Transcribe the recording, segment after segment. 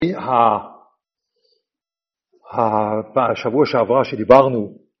בשבוע שעברה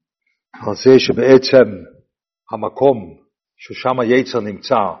שדיברנו על זה שבעצם המקום ששם היצר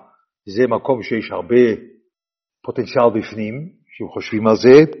נמצא זה מקום שיש הרבה פוטנציאל בפנים, שחושבים על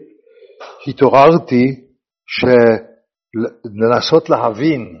זה, התעוררתי שלנסות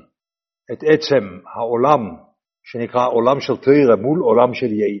להבין את עצם העולם שנקרא עולם של תורה מול עולם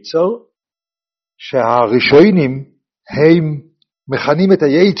של יצר, שהראשונים הם מכנים את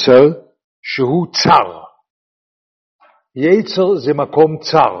היצר שהוא צר. יצר זה מקום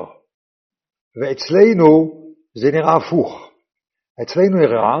צר, ואצלנו זה נראה הפוך. אצלנו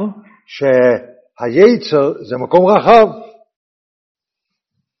נראה שהיצר זה מקום רחב,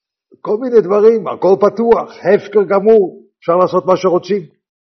 כל מיני דברים, הכל פתוח, הפקר גמור, אפשר לעשות מה שרוצים.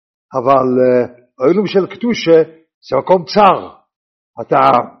 אבל העולם של קדושה זה מקום צר. אתה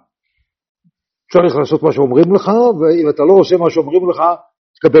צריך לעשות מה שאומרים לך, ואם אתה לא עושה מה שאומרים לך,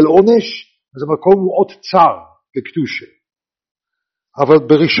 תקבל עונש, זה מקום מאוד צר בקדושה. אבל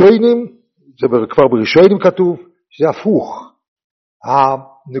בראשונים, זה כבר בראשונים כתוב, זה הפוך.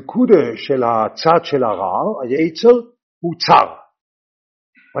 הנקודה של הצד של הרע, היצר, הוא צר.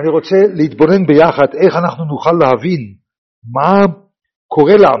 ואני רוצה להתבונן ביחד איך אנחנו נוכל להבין מה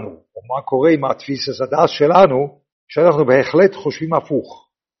קורה לנו, או מה קורה עם התפיסת הדעת שלנו, שאנחנו בהחלט חושבים הפוך.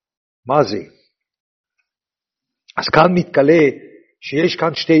 מה זה? אז כאן מתגלה שיש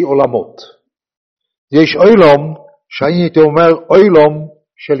כאן שתי עולמות. יש עולם שאני הייתי אומר עולם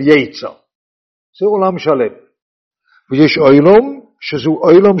של יצר. זה עולם שלם. ויש עולם שזו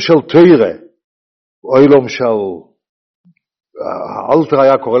עולם של תורה. עולם של, האלתר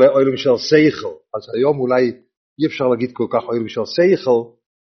היה קורא לעולם של שכל. אז היום אולי אי אפשר להגיד כל כך עולם של שכל,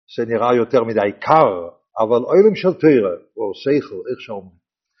 זה נראה יותר מדי קר, אבל עולם של תורה, או שכל, איך שאומרים.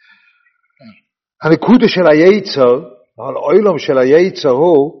 הנקודה של היצר, העולם של היצר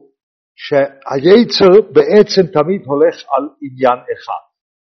הוא, שהיצר בעצם תמיד הולך על עניין אחד.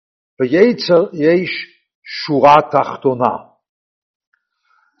 ביצר יש שורה תחתונה.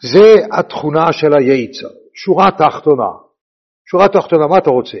 זה התכונה של היצר, שורה תחתונה. שורה תחתונה, מה אתה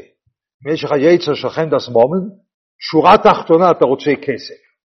רוצה? אם יש לך יצר של חמדס מומן, שורה תחתונה אתה רוצה כסף.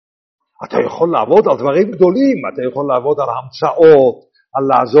 אתה יכול לעבוד על דברים גדולים, אתה יכול לעבוד על המצאות, על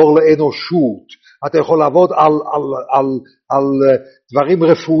לעזור לאנושות, אתה יכול לעבוד על דברים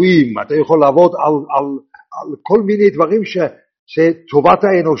רפואיים, אתה יכול לעבוד על כל מיני דברים שטובת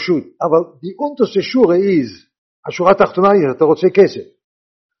האנושות, אבל the unterste is, השורה התחתונה היא, אתה רוצה כסף.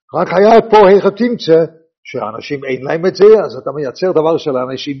 רק היה פה איך תמצא, שאנשים אין להם את זה, אז אתה מייצר דבר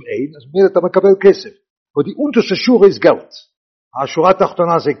שלאנשים אין, אז מיד אתה מקבל כסף. אבל the unterste is Geld. השורה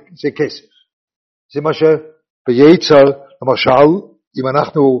התחתונה זה כסף. זה מה שביצר, למשל, אם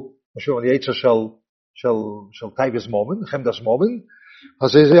אנחנו, משהו על יצר של טייבס מומן, חמדס מומן,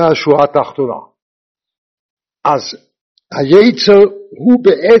 אז זה השורה התחתונה. אז היצר הוא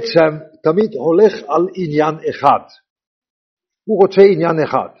בעצם תמיד הולך על עניין אחד. הוא רוצה עניין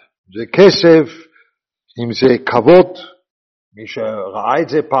אחד. זה כסף, אם זה כבוד, מי שראה את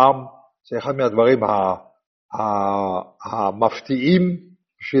זה פעם, זה אחד מהדברים המפתיעים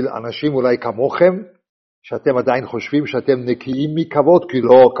בשביל אנשים אולי כמוכם, שאתם עדיין חושבים שאתם נקיים מכבוד, כי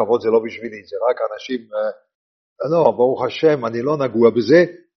לא, כבוד זה לא בשבילי, זה רק אנשים, לא, ברוך השם, אני לא נגוע בזה,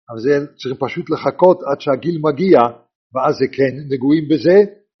 אבל זה צריך פשוט לחכות עד שהגיל מגיע, ואז זה כן נגועים בזה,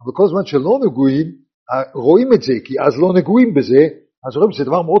 אבל כל זמן שלא נגועים, רואים את זה, כי אז לא נגועים בזה, אז רואים שזה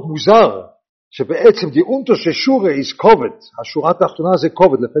דבר מאוד מוזר, שבעצם die unterste Schure ist כובד, השורה התחתונה זה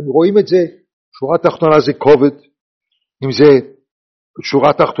כובד, לפעמים רואים את זה, שורה התחתונה זה כובד, אם זה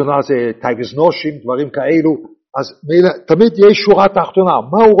שורה תחתונה זה טייבס נושים, דברים כאלו, אז תמיד יש שורה תחתונה,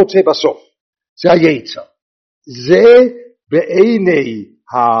 מה הוא רוצה בסוף? זה היצר. זה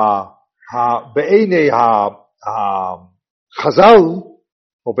בעיני החז"ל,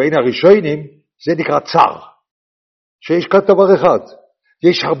 או בעיני הראשונים, זה נקרא צר, שיש כאן דבר אחד.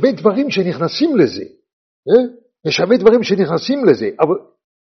 יש הרבה דברים שנכנסים לזה, יש הרבה דברים שנכנסים לזה, אבל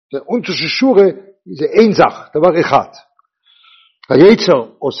unterste Schure זה אין זך, דבר אחד.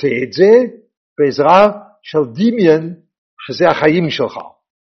 היצר עושה את זה בעזרה של דמיין, שזה החיים שלך.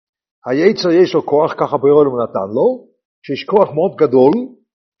 היצר יש לו כוח, ככה בעולם הוא נתן לו, שיש כוח מאוד גדול,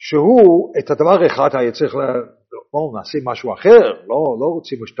 שהוא את הדבר אחד היה צריך נעשה משהו אחר, לא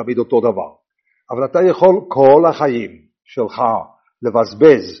רוצים שתמיד אותו דבר. אבל אתה יכול כל החיים שלך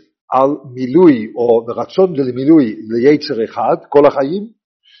לבזבז על מילוי או רצון למילוי ליצר אחד, כל החיים,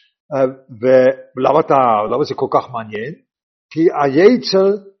 ולמה זה כל כך מעניין? כי היצר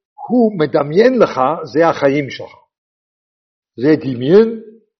הוא מדמיין לך, זה החיים שלך. זה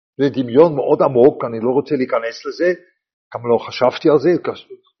דמיון מאוד עמוק, אני לא רוצה להיכנס לזה, כמה לא חשבתי על זה,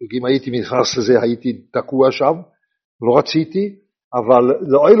 אם הייתי נכנס לזה הייתי תקוע שם, לא רציתי, אבל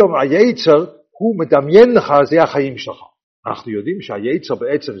לעולם היצר הוא מדמיין לך, זה החיים שלך. אנחנו יודעים שהיצר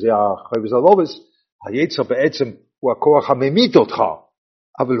בעצם זה החייבס הלובס, היצר בעצם הוא הכוח הממית אותך,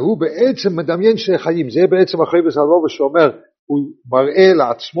 אבל הוא בעצם מדמיין שזה חיים, זה בעצם החייבס הלובס שאומר, הוא מראה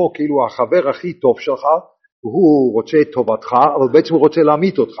לעצמו כאילו החבר הכי טוב שלך, והוא רוצה את טובתך, אבל בעצם הוא רוצה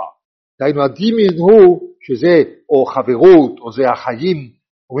להמית אותך. דהיינו הדמיין הוא שזה או חברות או זה החיים,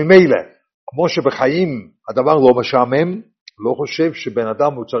 וממילא, כמו שבחיים הדבר לא משעמם, לא חושב שבן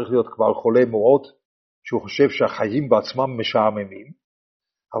אדם הוא צריך להיות כבר חולה מאוד, שהוא חושב שהחיים בעצמם משעממים,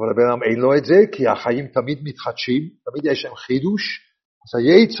 אבל הבן אדם אין לו את זה, כי החיים תמיד מתחדשים, תמיד יש להם חידוש, אז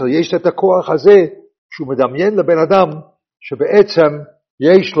היצר יש את הכוח הזה, שהוא מדמיין לבן אדם, שבעצם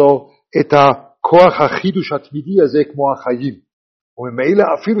יש לו את הכוח החידוש התמידי הזה כמו החיים. וממילא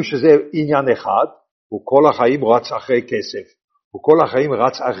אפילו שזה עניין אחד, הוא כל החיים רץ אחרי כסף, הוא כל החיים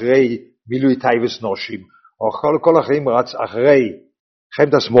רץ אחרי מילוי טייבס נושים, או כל החיים רץ אחרי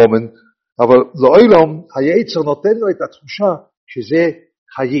חמדס מומן, אבל לעולם היצר נותן לו את התחושה שזה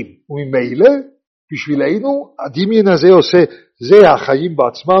חיים. וממילא בשבילנו הדמיין הזה עושה, זה החיים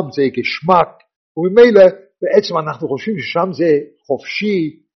בעצמם, זה גשמק, וממילא בעצם אנחנו חושבים ששם זה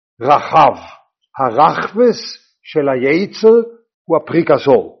חופשי רחב. הרחבס של היצר הוא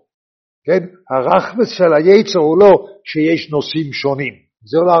הפריקסור. כן? הרחבס של היצר הוא לא שיש נושאים שונים.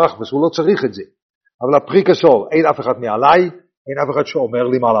 זה לא הרחבס, הוא לא צריך את זה. אבל הפריקסור, אין אף אחד מעליי, אין אף אחד שאומר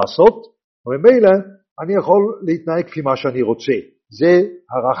לי מה לעשות, וממילא אני יכול להתנהג כפי מה שאני רוצה. זה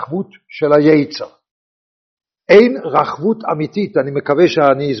הרחבות של היצר. אין רחבות אמיתית, אני מקווה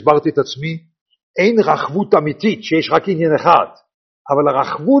שאני הסברתי את עצמי, אין רחבות אמיתית שיש רק עניין אחד, אבל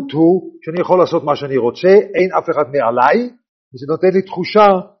הרחבות הוא שאני יכול לעשות מה שאני רוצה, אין אף אחד מעליי, וזה נותן לי תחושה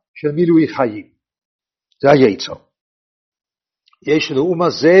של מילוי חיים. זה היצר. יש נאום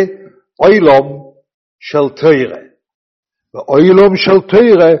הזה אוילום של תורה, ואוילום של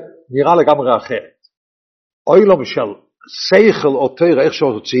תורה נראה לגמרי אחרת. אוילום של שכל או תורה, איך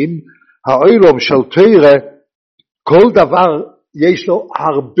שרוצים, האוילום של תורה, כל דבר יש לו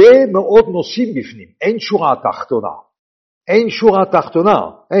הרבה מאוד נושאים בפנים, אין שורה תחתונה, אין שורה תחתונה,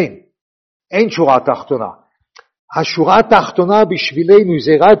 אין שורה תחתונה. השורה התחתונה בשבילנו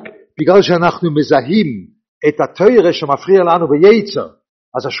זה רק בגלל שאנחנו מזהים את התורה שמפריע לנו ביצר,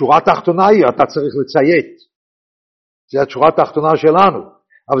 אז השורה התחתונה היא, אתה צריך לציית, זה השורה התחתונה שלנו,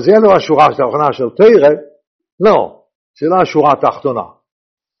 אבל זה לא השורה התחתונה של תורה, לא, זה לא השורה התחתונה.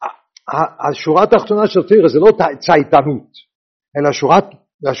 השורה התחתונה של תורה זה לא צייתנות, אלא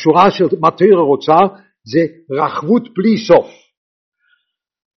השורה של מה תורה רוצה זה רחבות בלי סוף.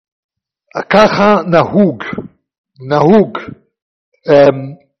 ככה נהוג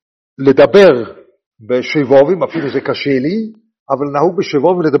לדבר בשבובים, אפילו זה קשה לי, אבל נהוג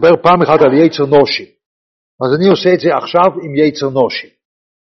בשבובים לדבר פעם אחת על יצר נושי. אז אני עושה את זה עכשיו עם יצר נושי,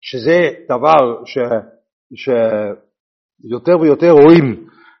 שזה דבר שיותר ויותר רואים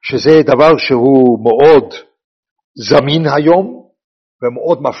שזה דבר שהוא מאוד זמין היום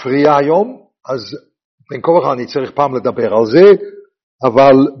ומאוד מפריע היום, אז בין כל כך אני צריך פעם לדבר על זה,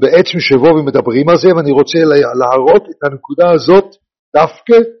 אבל בעצם שבובים מדברים על זה, ואני רוצה להראות את הנקודה הזאת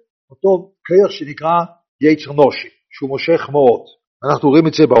דווקא אותו כוח שנקרא יצר נושי, שהוא מושך מאוד. אנחנו רואים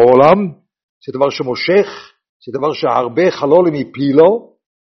את זה בעולם, זה דבר שמושך, זה דבר שהרבה חלולים יפילו,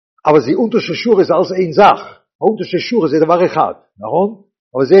 אבל זה אונטו ששורה זה אז אין זך, האונטו ששורה זה דבר אחד, נכון?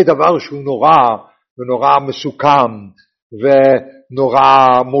 אבל זה דבר שהוא נורא ונורא מסוכן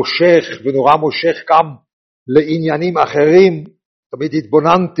ונורא מושך ונורא מושך גם לעניינים אחרים. תמיד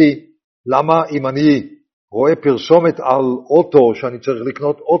התבוננתי למה אם אני רואה פרסומת על אוטו שאני צריך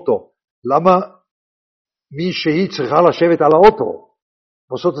לקנות אוטו, למה מישהי צריכה לשבת על האוטו?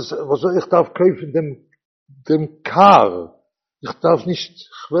 Was ich darf kaufen dem Car, ich darf nicht,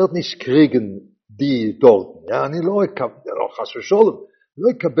 ich werde nicht kriegen die dort. Ja, אני לא אקבל, חס ושלום,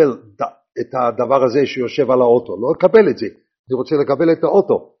 לא אקבל את הדבר הזה שיושב על האוטו, לא אקבל את זה. אני רוצה לקבל את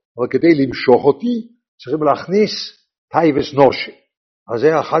האוטו, אבל כדי למשוך אותי צריכים להכניס טייבס נושי. אז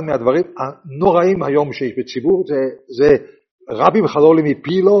זה אחד מהדברים הנוראים היום שיש בציבור, זה רבים חלולים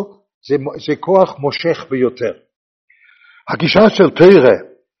מפילו, זה כוח מושך ביותר. הגישה של תורה,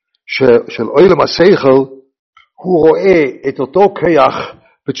 של עולם השכל, הוא רואה את אותו כוח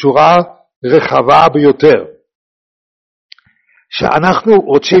בצורה רחבה ביותר. שאנחנו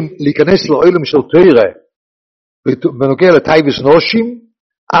רוצים להיכנס לעולם של תורה, בנוגע לטייבס נושים,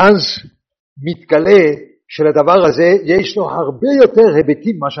 אז מתגלה שלדבר הזה יש לו הרבה יותר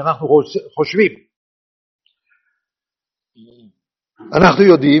היבטים מה שאנחנו חושבים. אנחנו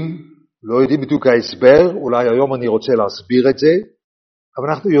יודעים לא יודעים בדיוק ההסבר, אולי היום אני רוצה להסביר את זה, אבל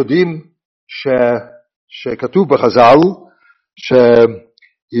אנחנו יודעים שכתוב בחז"ל,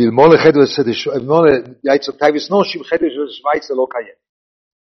 שאלמול יצר טייבס נושים, חדש ושוויץ זה לא קיים.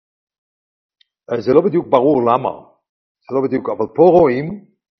 זה לא בדיוק ברור למה, זה לא בדיוק, אבל פה רואים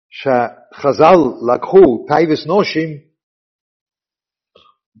שחז"ל לקחו טייבס נושים,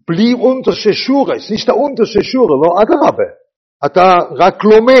 בלי unterschiedures, nicht der unterschiedure, לא אדרבה, אתה רק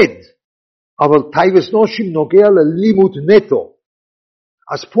לומד, אבל טייבס נושים נוגע ללימוד נטו.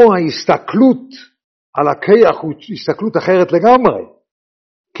 אז פה ההסתכלות על הכיח הוא הסתכלות אחרת לגמרי,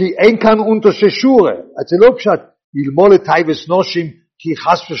 כי אין כאן unterschiedure, אז זה לא פשוט ללמוד את טייבס נושים, כי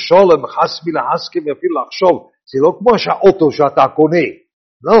חס ושולם, חס מלהסכים ואפילו לחשוב, זה לא כמו שהאוטו שאתה קונה,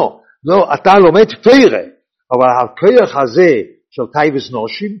 לא, אתה לומד תורה, אבל הכיח הזה של טייבס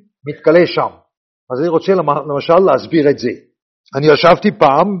נושים מתגלה שם. אז אני רוצה למשל להסביר את זה. אני ישבתי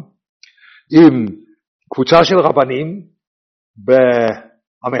פעם עם קבוצה של רבנים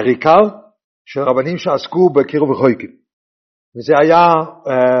באמריקה, של רבנים שעסקו בקירוב וחויקים. וזה היה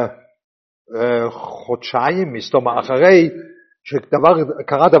חודשיים מסתום אחרי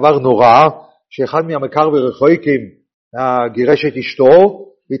שקרה דבר נורא, שאחד מהמקר ורחויקים גירש את אשתו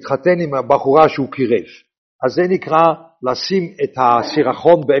והתחתן עם בחורה שהוא קירב. אז זה נקרא לשים את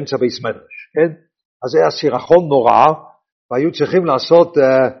הסירחון באמצע בית מדרש, כן? אז זה היה סירחון נורא, והיו צריכים לעשות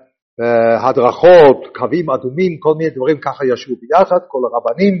הדרכות, קווים אדומים, כל מיני דברים ככה ישבו ביחד, כל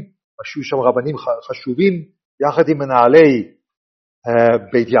הרבנים, ישבו שם רבנים חשובים, יחד עם מנהלי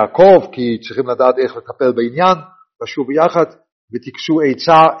בית יעקב, כי צריכים לדעת איך לטפל בעניין, ישבו ביחד ותקשו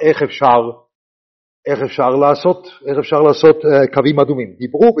עצה איך אפשר לעשות קווים אדומים.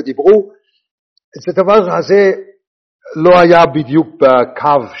 דיברו ודיברו, את הדבר הזה לא היה בדיוק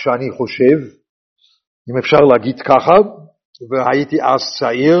בקו שאני חושב, אם אפשר להגיד ככה, והייתי אז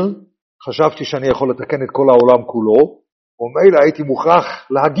צעיר, חשבתי שאני יכול לתקן את כל העולם כולו, ומילא הייתי מוכרח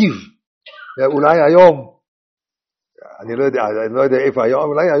להגיב. אולי היום, אני לא יודע איפה היום,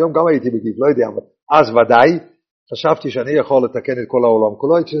 אולי היום גם הייתי מגיב, לא יודע, אבל אז ודאי, חשבתי שאני יכול לתקן את כל העולם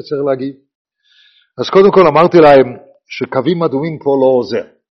כולו, הייתי צריך להגיב. אז קודם כל אמרתי להם שקווים אדומים פה לא עוזר.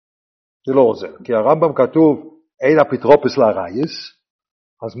 זה לא עוזר, כי הרמב"ם כתוב אין אפוטרופוס לארעיס,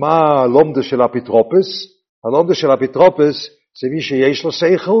 אז מה הלומדה של אפוטרופוס? הלומדה של אפוטרופוס זה מי שיש לו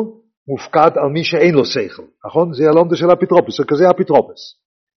שכל, מופקד על מי שאין לו שכל, נכון? זה הלומדה של אפוטרופוס, זה כזה אפוטרופוס.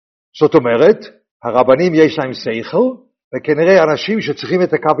 זאת אומרת, הרבנים יש להם שכל, וכנראה אנשים שצריכים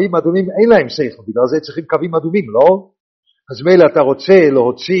את הקווים אדומים אין להם שכל, בגלל זה צריכים קווים אדומים, לא? אז מילא אתה רוצה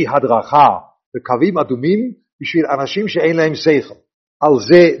להוציא הדרכה בקווים אדומים בשביל אנשים שאין להם שכל. על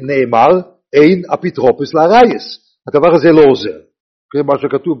זה נאמר, אין אפוטרופוס לארעיס. הדבר הזה לא עוזר. זה מה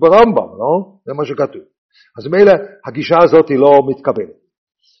שכתוב ברמב"ם, לא? זה מה שכתוב. אז מילא, הגישה הזאת היא לא מתקבלת.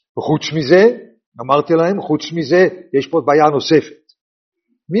 וחוץ מזה, אמרתי להם, חוץ מזה, יש פה בעיה נוספת.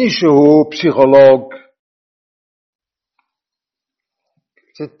 מישהו פסיכולוג,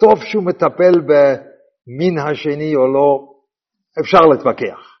 זה טוב שהוא מטפל במין השני או לא, אפשר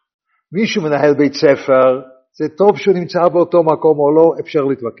להתווכח. מישהו מנהל בית ספר, זה טוב שהוא נמצא באותו מקום או לא, אפשר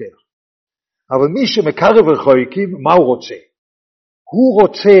להתווכח. אבל מי שמקרב רחוקים, מה הוא רוצה? הוא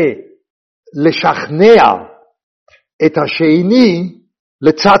רוצה לשכנע את השני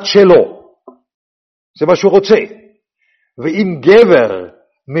לצד שלו. זה מה שהוא רוצה. ואם גבר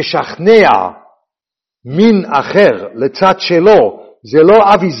משכנע מין אחר לצד שלו, זה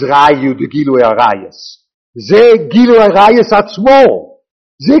לא אביזראיות גילוי הרייס. זה גילוי הרייס עצמו.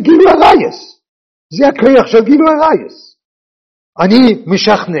 זה גילוי הרייס. זה הכוח של גילוי הרייס. אני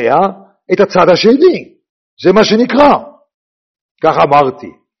משכנע את הצד השני. זה מה שנקרא. כך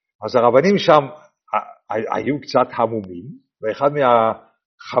אמרתי. אז הרבנים שם היו קצת המומים, ואחד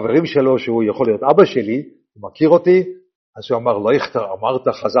מהחברים שלו, שהוא יכול להיות אבא שלי, הוא מכיר אותי, אז הוא אמר, לייכטר, אמרת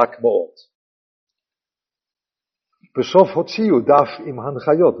חזק מאוד. בסוף הוציאו דף עם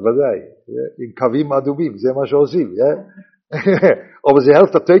הנחיות, ודאי, עם קווים אדומים, זה מה שעושים. אבל זה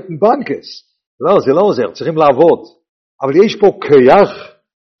הלפת הטויטן בנקס. לא, זה לא עוזר, צריכים לעבוד. אבל יש פה כיח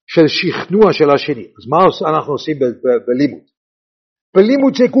של שכנוע של השני. אז מה אנחנו עושים בלימוד?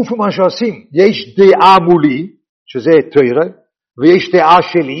 בלימוד זה גוף מה שעושים. יש דעה מולי, שזה תורה, ויש דעה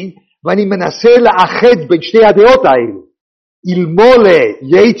שלי, ואני מנסה לאחד בין שתי הדעות האלו. אלמולה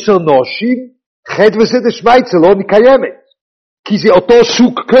יצר נושים, חד וסד שוויצר לא מקיימת. כי זה אותו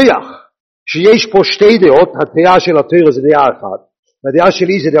סוג כיח, שיש פה שתי דעות, הדעה של התורה זה דעה אחת, והדעה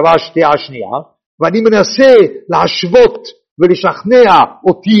שלי זה דעה שנייה, ואני מנסה להשוות ולשכנע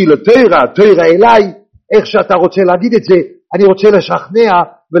אותי לתורה אליי, איך שאתה רוצה להגיד את זה, אני רוצה לשכנע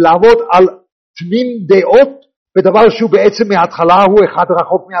ולעבוד על תמים דעות בדבר שהוא בעצם מההתחלה הוא אחד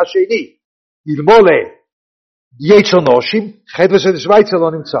רחוק מהשני. אלמלא יצר נושים, חדווה של שוויצר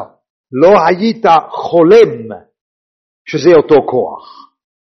לא נמצא. לא היית חולם שזה אותו כוח.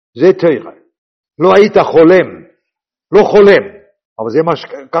 זה תורה. לא היית חולם. לא חולם. אבל זה מה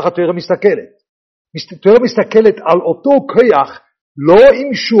ככה תורה מסתכלת. תורה מסתכלת על אותו כוח לא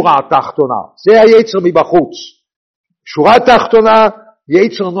עם שורה תחתונה. זה היצר מבחוץ. שורה תחתונה,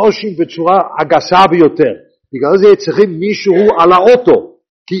 יצר נושים בצורה הגסה ביותר. בגלל זה צריכים מישהו על האוטו.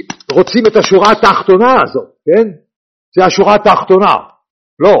 כי רוצים את השורה התחתונה הזאת, כן? זה השורה התחתונה.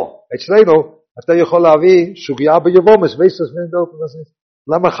 לא, אצלנו אתה יכול להביא סוגיה ביבומס,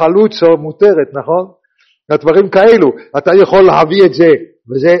 למה חלוצה מותרת, נכון? הדברים כאלו, אתה יכול להביא את זה,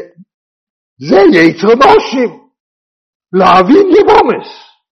 וזה יצר נושים. להבין יבומס.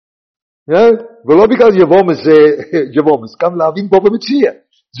 ולא בגלל יבומס זה יבומס, גם להבין בו במציאה.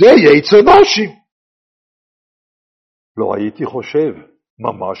 זה יצר נושים. לא הייתי חושב,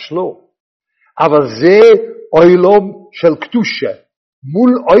 ממש לא. אבל זה אוילום של קדושה,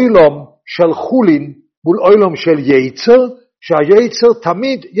 מול אוילום של חולין, מול אוילום של יצר, שהיצר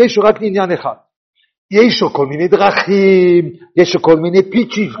תמיד יש לו רק עניין אחד. יש לו כל מיני דרכים, יש לו כל מיני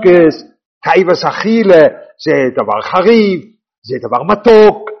פיצ'יפקס, טייבס אכילה, זה דבר חריף, זה דבר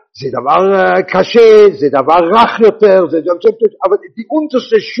מתוק, זה דבר קשה, זה דבר רך יותר, אבל דיונטוס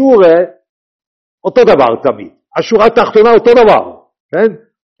שורה, אותו דבר תמיד. השורה התחתונה אותו דבר, כן?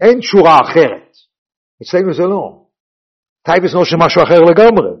 אין שורה אחרת. אצלנו זה לא. טייבס לא שמשהו אחר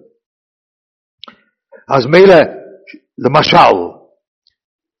לגמרי. אז מילא, למשל,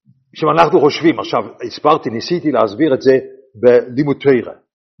 כשאנחנו חושבים, עכשיו הסברתי, ניסיתי להסביר את זה בלימוד תורה.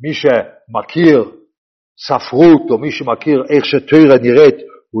 מי שמכיר ספרות, או מי שמכיר איך שתורה נראית,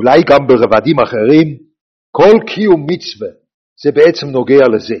 אולי גם ברבדים אחרים, כל קיום מצווה, זה בעצם נוגע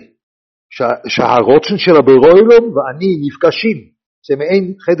לזה. שהרוצן של הברוילום ואני נפגשים, זה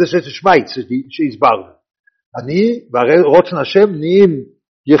מעין חדש את שוויץ שהסברנו. אני והרוצן השם נהיים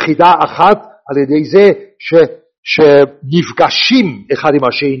יחידה אחת על ידי זה שנפגשים אחד עם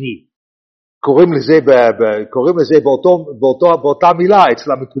השני. קוראים לזה באותה מילה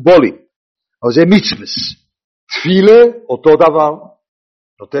אצל המקובולים. אבל זה מצווס. תפילה אותו דבר.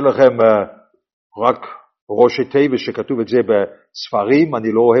 נותן לכם רק ראשי תיבה שכתוב את זה בספרים,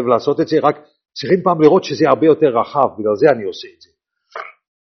 אני לא אוהב לעשות את זה, רק צריכים פעם לראות שזה הרבה יותר רחב, בגלל זה אני עושה את זה.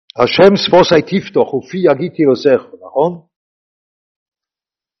 השם ספוסי תפתוח ופי יגיתי לוסך, נכון?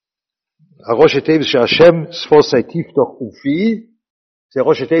 הראשי תיבה שהשם ספוסי תפתוח ופי, זה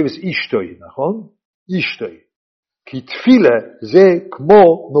ראשי תיבה אישתוי, נכון? אישתוי. כי תפילה זה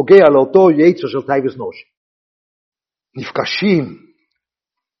כמו נוגע לאותו יצר של תיבס נושי. נפגשים,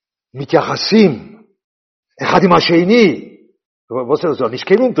 מתייחסים, אחד עם השני. Was soll das? Nicht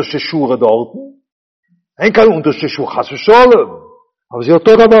kein Unterschied Schuhe dort. Ein kein Unterschied Schuhe Chas ושלום. אבל זה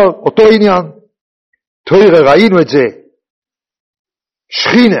אותו דבר, אותו עניין. תורה ראינו את זה.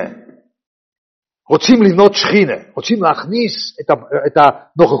 שכינה. רוצים לבנות שכינה. רוצים להכניס את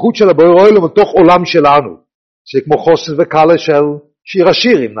הנוכחות של הבורא אלוהים לתוך עולם שלנו. זה כמו חוסן וקלה של שיר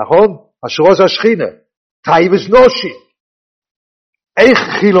השירים, נכון? השירו זה השכינה. טייבס נושי. איך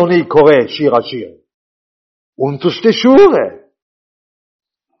חילוני קורא שיר השיר? אונטוס תשורה.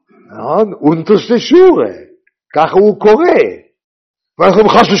 אונטוס תשורה. ככה הוא קורא. ואנחנו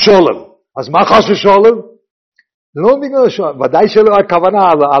חס ושלום. אז מה חס ושלום? לא בגלל השורה. ודאי שלא הכוונה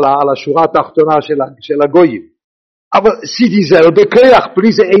על השורה התחתונה של הגויים. אבל סידי זה בכוח,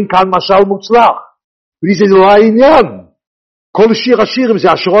 בלי זה אין כאן משל מוצלח. בלי זה לא העניין. כל שיר השירים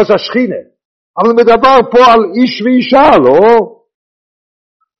זה השירו זה השכינה. אבל מדבר פה על איש ואישה, לא?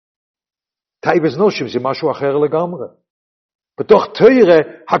 טייבס נושים זה משהו אחר לגמרי. בתוך תורה,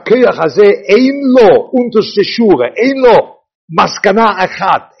 הכוח הזה אין לו אונטוס תשורה, אין לו מסקנה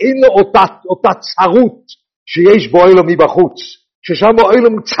אחת, אין לו אותה צרות שיש בו אילום מבחוץ, ששם בו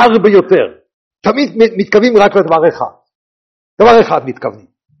אילום צר ביותר. תמיד מתכוונים רק לדבר אחד. דבר אחד מתכוונים.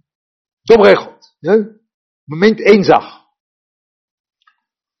 דוברכות. במנט אין זך.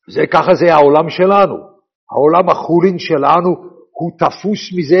 זה ככה זה העולם שלנו. העולם החולין שלנו הוא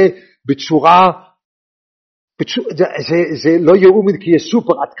תפוס מזה בצורה זה לא יאומן כי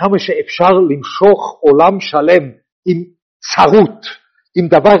יסופר עד כמה שאפשר למשוך עולם שלם עם צרות, עם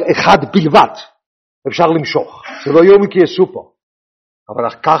דבר אחד בלבד אפשר למשוך. זה לא יאומן כי יסופר.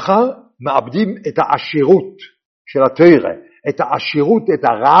 אבל ככה מאבדים את העשירות של התורה, את העשירות, את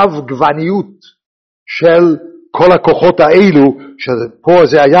הרב גווניות של כל הכוחות האלו, שפה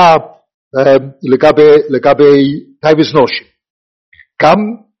זה היה לגבי טייבס נושים. גם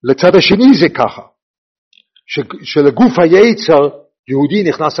לצד השני זה ככה, שלגוף היצר יהודי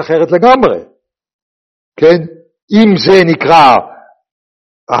נכנס אחרת לגמרי, כן? אם זה נקרא,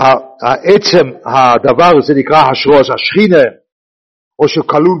 העצם הדבר זה נקרא השרוש השכינה, או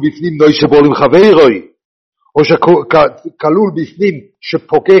שכלול בפנים נוישה בולים חברוי, או שכלול בפנים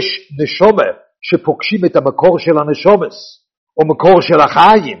שפוגש נשומה, שפוגשים את המקור של הנשומס, או מקור של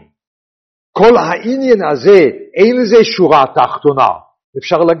החיים. כל העניין הזה, אין לזה שורה תחתונה.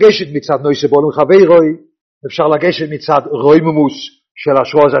 אפשר לגשת מצד נוישה בולים חברוי, אפשר לגשת מצד רויממוס של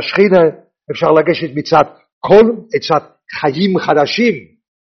השרוש השכינה, אפשר לגשת מצד כל עצת חיים חדשים.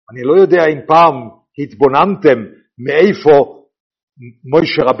 אני לא יודע אם פעם התבוננתם מאיפה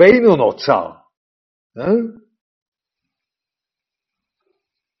משה רבינו נוצר.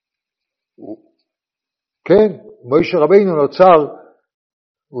 כן, משה רבינו נוצר,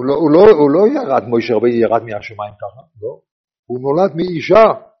 הוא לא ירד, משה רבינו ירד מהשמיים ככה, לא. הוא נולד מאישה,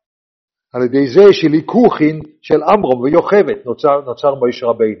 על ידי זה שליקוחין של אמרום ויוכבד נוצר משה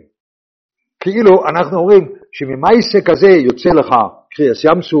רבינו. כאילו אנחנו אומרים שממייסה כזה יוצא לך קריאס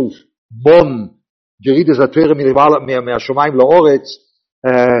ים סוף, מון, גרידס התורה מהשמיים לאורץ,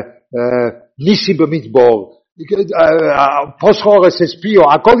 ניסים במדבור, פוסחורס אספיו,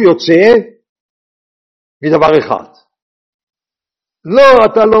 הכל יוצא מדבר אחד. לא,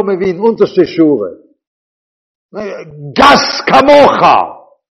 אתה לא מבין, אונטרשטה שורה. גס כמוך.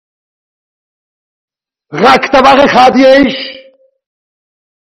 רק דבר אחד יש.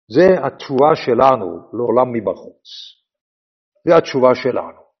 זה התשובה שלנו לעולם מבחוץ. זה התשובה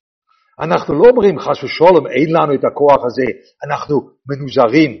שלנו. אנחנו לא אומרים חס ושלום, אין לנו את הכוח הזה, אנחנו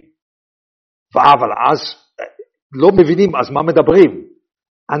מנוזרים. אבל אז לא מבינים, אז מה מדברים?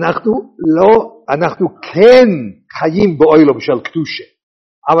 אנחנו כן חיים באוילום של קדושה.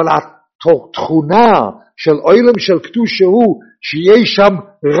 אבל התכונה של אוילום של קדושה הוא שיש שם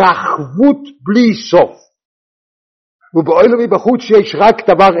רחבות בלי סוף. ובאוילום מבחוץ יש רק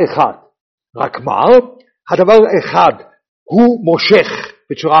דבר אחד. רק מה? הדבר אחד הוא מושך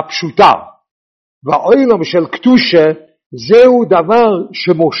בצורה פשוטה. והאוילום של קדושה זהו דבר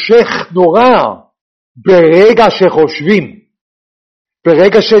שמושך נורא ברגע שחושבים.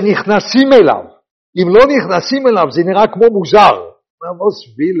 ברגע שנכנסים אליו. אם לא נכנסים אליו זה נראה כמו מוזר.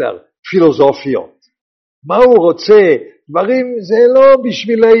 עמוס וילר, פילוסופיות. מה הוא רוצה? דברים זה לא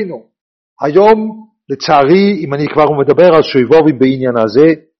בשבילנו. היום לצערי, אם אני כבר מדבר על שויבובים בעניין הזה,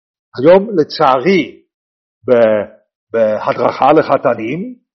 היום לצערי בהדרכה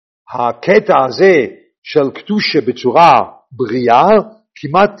לחתנים, הקטע הזה של קדושה בצורה בריאה,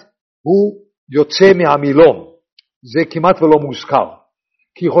 כמעט הוא יוצא מהמילון. זה כמעט ולא מוזכר.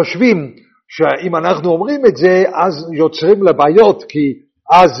 כי חושבים שאם אנחנו אומרים את זה, אז יוצרים לבעיות, כי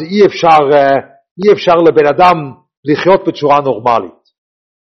אז אי אפשר לבן אדם לחיות בצורה נורמלית.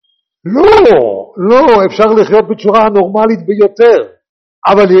 לא, אפשר לחיות בצורה נורמלית ביותר.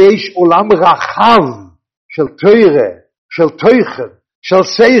 אבל יש עולם רחב של תורה, של תוכן, של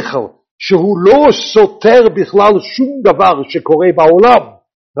שכל, שהוא לא סותר בכלל שום דבר שקורה בעולם.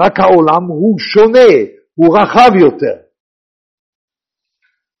 רק העולם הוא שונה, הוא רחב יותר.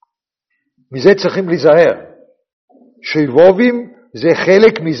 מזה צריכים להיזהר. שבובים זה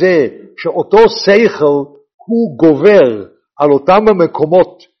חלק מזה שאותו שכל הוא גובר על אותם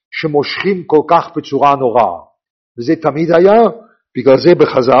המקומות שמושכים כל כך בצורה נוראה. וזה תמיד היה, בגלל זה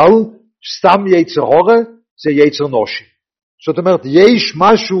בחז"ל, סתם יצר הורה זה יצר נושי. זאת אומרת, יש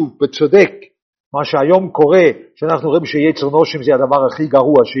משהו בצודק, מה שהיום קורה, שאנחנו רואים שיצר נושים זה הדבר הכי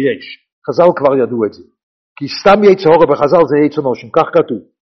גרוע שיש. חז"ל כבר ידעו את זה. כי סתם יצר הורה בחז"ל זה יצר נושים, כך כתוב.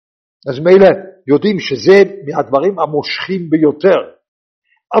 אז מילא יודעים שזה מהדברים המושכים ביותר.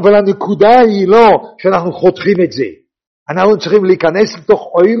 אבל הנקודה היא לא שאנחנו חותכים את זה. אנחנו צריכים להיכנס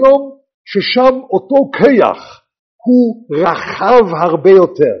לתוך אוילום ששם אותו כיח הוא רחב הרבה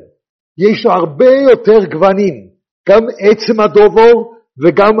יותר. יש לו הרבה יותר גוונים. גם עצם הדובר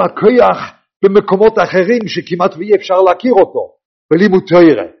וגם הכיח במקומות אחרים שכמעט ואי אפשר להכיר אותו. בלימוד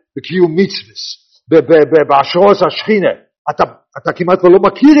תורה, בקיום מצווה, בהשראת השכינה. אתה כמעט ולא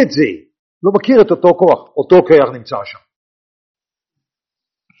מכיר את זה, לא מכיר את אותו כוח, אותו כוח נמצא שם.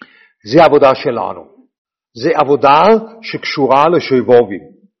 זה עבודה שלנו, זה עבודה שקשורה לשובבים,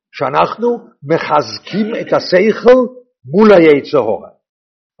 שאנחנו מחזקים את השכל מול היצר הורה.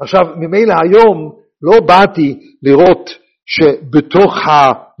 עכשיו, ממילא היום לא באתי לראות שבתוך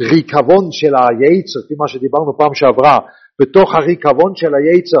הריקבון של היצר, כפי מה שדיברנו פעם שעברה, בתוך הריקבון של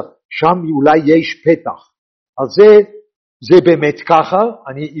היצר, שם אולי יש פתח. אז זה באמת ככה,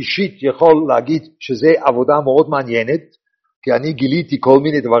 אני אישית יכול להגיד שזה עבודה מאוד מעניינת, כי אני גיליתי כל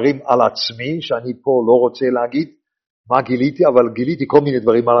מיני דברים על עצמי, שאני פה לא רוצה להגיד מה גיליתי, אבל גיליתי כל מיני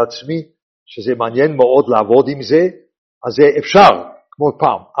דברים על עצמי, שזה מעניין מאוד לעבוד עם זה, אז זה אפשר, כמו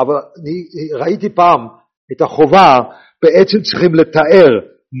פעם. אבל אני ראיתי פעם את החובה, בעצם צריכים לתאר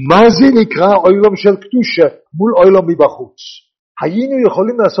מה זה נקרא עולם של קדושה מול עולם מבחוץ. היינו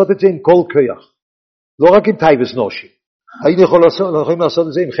יכולים לעשות את זה עם כל כוח, לא רק עם טייבס נושי. היינו יכולים לעשות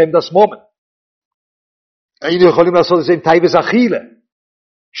את זה עם חמדס מומן. היינו יכולים לעשות את זה עם טייבס אכילה.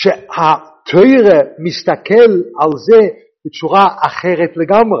 שהתורה מסתכל על זה בצורה אחרת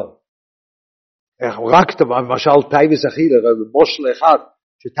לגמרי. רק למשל טייבס אכילה, מושל אחד,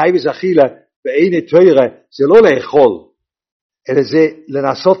 שטייבס אכילה בעיני תורה זה לא לאכול, אלא זה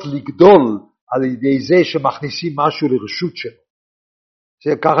לנסות לגדול על ידי זה שמכניסים משהו לרשות שלו.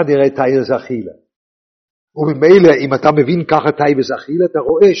 זה ככה נראה טייבס אכילה. וממילא אם אתה מבין ככה טייבס אכילה, אתה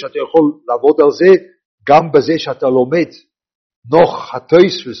רואה שאתה יכול לעבוד על זה גם בזה שאתה לומד נוח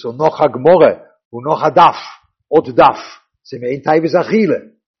התוספוס או נוח הגמורה או נוח הדף, עוד דף, זה מעין טייבס אכילה.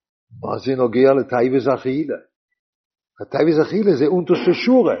 מה זה נוגע לטייבס אכילה? הטייבס אכילה זה אונטרשטה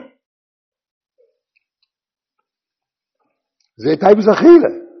שורה. זה טייבס אכילה.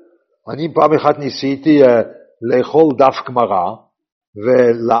 אני פעם אחת ניסיתי לאכול דף גמרא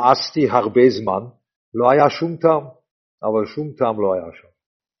ולעסתי הרבה זמן, לא היה שום טעם, אבל שום טעם לא היה שם.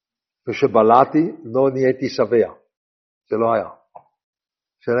 ושבלעתי לא נהייתי שבע, זה לא היה.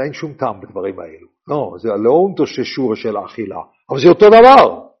 שאין שום טעם בדברים האלו. לא, זה לא אונטרשטה שורה של האכילה, אבל זה אותו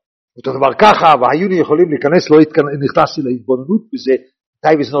דבר. אותו דבר ככה, והיינו יכולים להיכנס, לא נכנסתי להתבוננות בזה,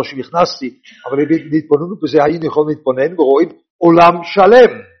 טייבס נושי נכנסתי, אבל להתבוננות בזה היינו יכולים להתבונן ורואים עולם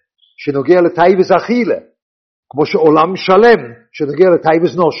שלם שנוגע לטייבס אכילה, כמו שעולם שלם שנוגע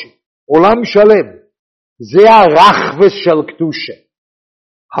לטייבס נושי. עולם שלם, זה הרחבס של קדושה.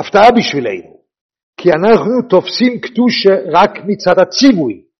 הפתעה בשבילנו, כי אנחנו תופסים קדושה רק מצד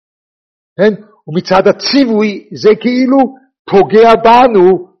הציווי, ומצד הציווי זה כאילו פוגע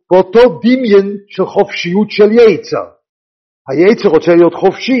בנו באותו דמיין של חופשיות של יצר. היצר רוצה להיות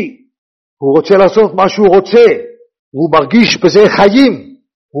חופשי, הוא רוצה לעשות מה שהוא רוצה, הוא מרגיש בזה חיים,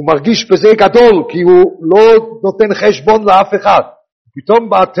 הוא מרגיש בזה גדול, כי הוא לא נותן חשבון לאף אחד. פתאום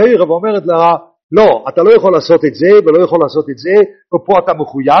באה תורה ואומרת לה, לא, אתה לא יכול לעשות את זה ולא יכול לעשות את זה, ופה אתה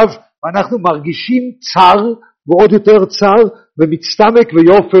מחויב, ואנחנו מרגישים צר ועוד יותר צר, ומצטמק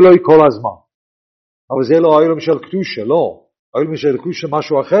ויופי אלוהי כל הזמן. אבל זה לא העולם של קדושה, לא. העולם של קדושה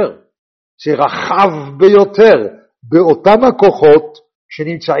משהו אחר. זה רחב ביותר באותם הכוחות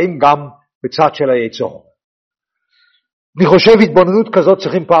שנמצאים גם בצד של היצר. אני חושב התבוננות כזאת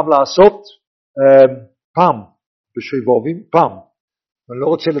צריכים פעם לעשות, פעם בשבועים, פעם. אני לא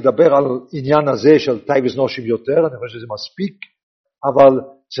רוצה לדבר על עניין הזה של טייבס נושים יותר, אני חושב שזה מספיק, אבל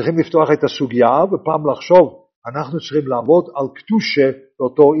צריכים לפתוח את הסוגיה ופעם לחשוב, אנחנו צריכים לעבוד על קדושה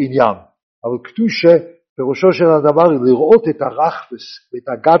באותו עניין. אבל קדושה פירושו של הדבר לראות את הרחבס ואת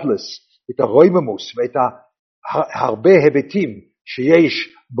הגדלס, את הרויממוס ואת הרבה היבטים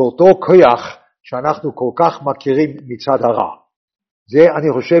שיש באותו כוח שאנחנו כל כך מכירים מצד הרע. זה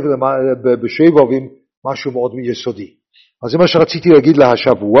אני חושב בשבועים משהו מאוד יסודי. אז זה מה שרציתי להגיד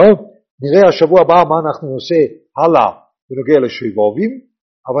להשבוע. נראה השבוע הבא מה אנחנו נעשה הלאה בנוגע לשבועים,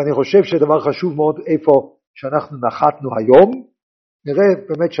 אבל אני חושב שדבר חשוב מאוד איפה שאנחנו נחתנו היום. נראה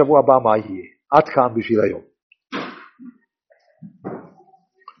באמת שבוע הבא מה יהיה. עד כאן בשביל היום.